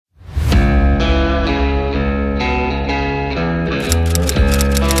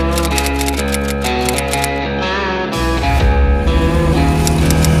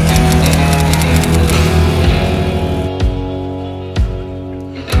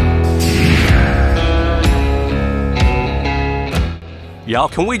Y'all,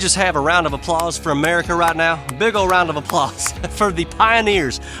 can we just have a round of applause for America right now? Big old round of applause for the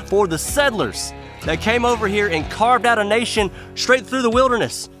pioneers, for the settlers that came over here and carved out a nation straight through the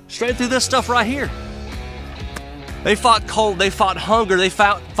wilderness, straight through this stuff right here. They fought cold, they fought hunger, they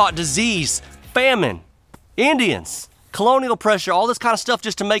fought disease, famine, Indians, colonial pressure, all this kind of stuff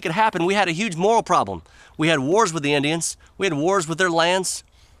just to make it happen. We had a huge moral problem. We had wars with the Indians. We had wars with their lands.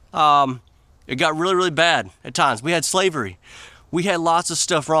 It got really, really bad at times. We had slavery. We had lots of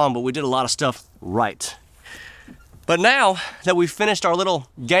stuff wrong, but we did a lot of stuff right. But now that we've finished our little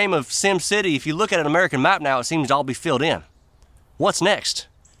game of Sim City, if you look at an American map now, it seems to all be filled in. What's next?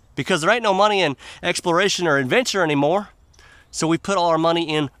 Because there ain't no money in exploration or adventure anymore, so we put all our money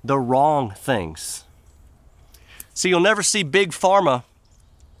in the wrong things. So you'll never see Big Pharma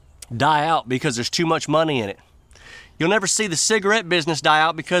die out because there's too much money in it. You'll never see the cigarette business die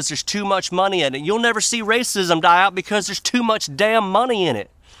out because there's too much money in it. You'll never see racism die out because there's too much damn money in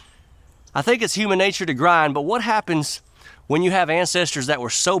it. I think it's human nature to grind, but what happens when you have ancestors that were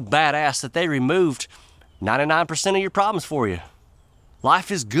so badass that they removed 99% of your problems for you?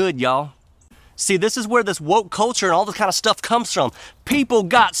 Life is good, y'all. See, this is where this woke culture and all this kind of stuff comes from. People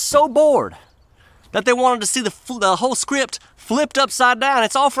got so bored that they wanted to see the whole script flipped upside down.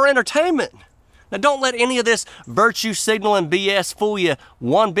 It's all for entertainment. Now, don't let any of this virtue signaling BS fool you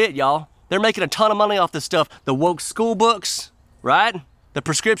one bit, y'all. They're making a ton of money off this stuff. The woke school books, right? The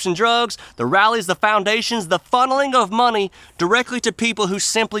prescription drugs, the rallies, the foundations, the funneling of money directly to people who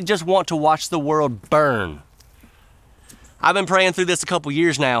simply just want to watch the world burn. I've been praying through this a couple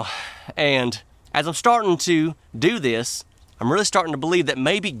years now, and as I'm starting to do this, I'm really starting to believe that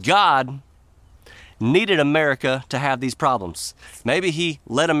maybe God needed America to have these problems. Maybe he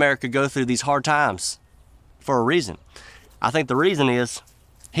let America go through these hard times for a reason. I think the reason is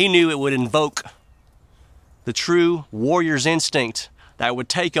he knew it would invoke the true warrior's instinct that would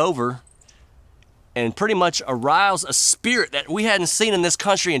take over and pretty much arouse a spirit that we hadn't seen in this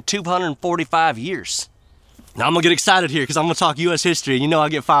country in 245 years. Now I'm gonna get excited here because I'm gonna talk U.S. history, and you know I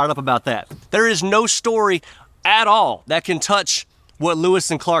get fired up about that. There is no story at all that can touch what Lewis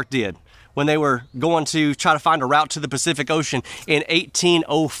and Clark did when they were going to try to find a route to the Pacific Ocean in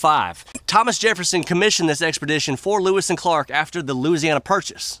 1805. Thomas Jefferson commissioned this expedition for Lewis and Clark after the Louisiana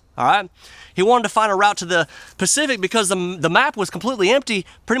Purchase, all right? He wanted to find a route to the Pacific because the map was completely empty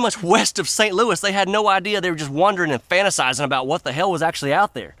pretty much west of St. Louis. They had no idea. They were just wondering and fantasizing about what the hell was actually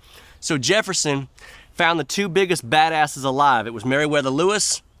out there. So Jefferson found the two biggest badasses alive. It was Meriwether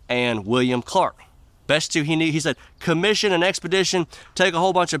Lewis and William Clark. Best two he knew. He said, commission an expedition, take a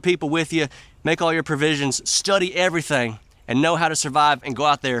whole bunch of people with you, make all your provisions, study everything, and know how to survive and go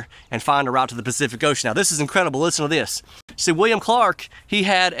out there and find a route to the Pacific Ocean. Now, this is incredible. Listen to this. See, William Clark, he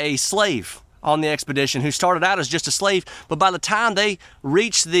had a slave on the expedition who started out as just a slave, but by the time they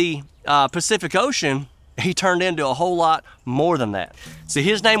reached the Pacific Ocean, he turned into a whole lot more than that. See,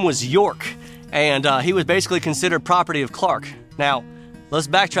 his name was York, and he was basically considered property of Clark. Now, let's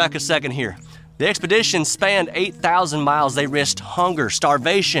backtrack a second here. The expedition spanned 8,000 miles. They risked hunger,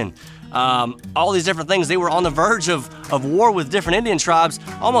 starvation, all these different things. They were on the verge of war with different Indian tribes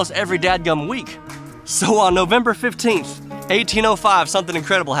almost every dadgum week. So on November 15th, 1805, something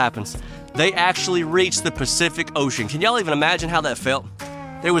incredible happens. They actually reached the Pacific Ocean. Can y'all even imagine how that felt?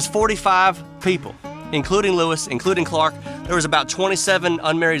 There was 45 people, including Lewis, including Clark. There was about 27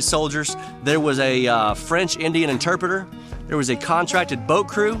 unmarried soldiers. There was a French Indian interpreter. There was a contracted boat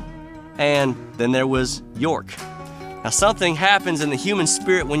crew. And then there was York. Now, something happens in the human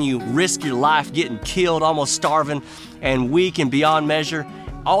spirit when you risk your life getting killed, almost starving, and weak and beyond measure.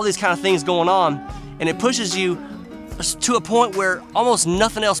 All these kind of things going on, and it pushes you to a point where almost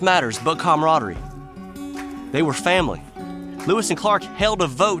nothing else matters but camaraderie. They were family. Lewis and Clark held a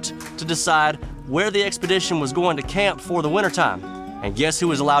vote to decide where the expedition was going to camp for the wintertime. And guess who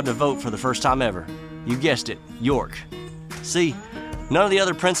was allowed to vote for the first time ever? You guessed it, York. See, none of the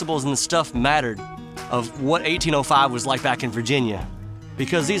other principles and the stuff mattered of what 1805 was like back in Virginia,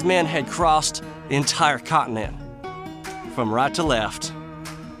 because these men had crossed the entire continent from right to left,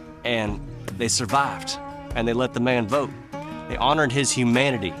 and they survived, and they let the man vote. They honored his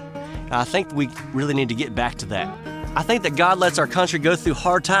humanity. And I think we really need to get back to that. I think that God lets our country go through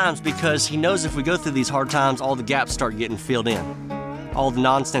hard times because he knows if we go through these hard times, all the gaps start getting filled in. All the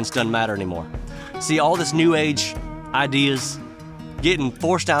nonsense doesn't matter anymore. See, all this new age ideas getting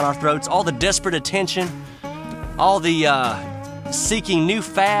forced down our throats, all the desperate attention, all the seeking new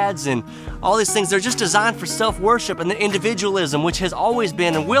fads and all these things, they're just designed for self-worship and the individualism, which has always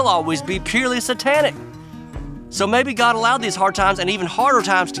been and will always be purely satanic. So maybe God allowed these hard times and even harder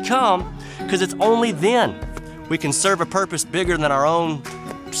times to come because it's only then we can serve a purpose bigger than our own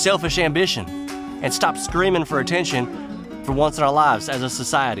selfish ambition and stop screaming for attention for once in our lives as a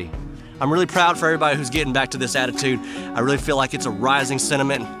society. I'm really proud for everybody who's getting back to this attitude. I really feel like it's a rising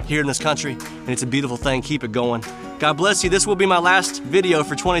sentiment here in this country, and it's a beautiful thing. Keep it going. God bless you. This will be my last video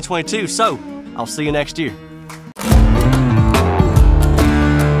for 2022, so I'll see you next year.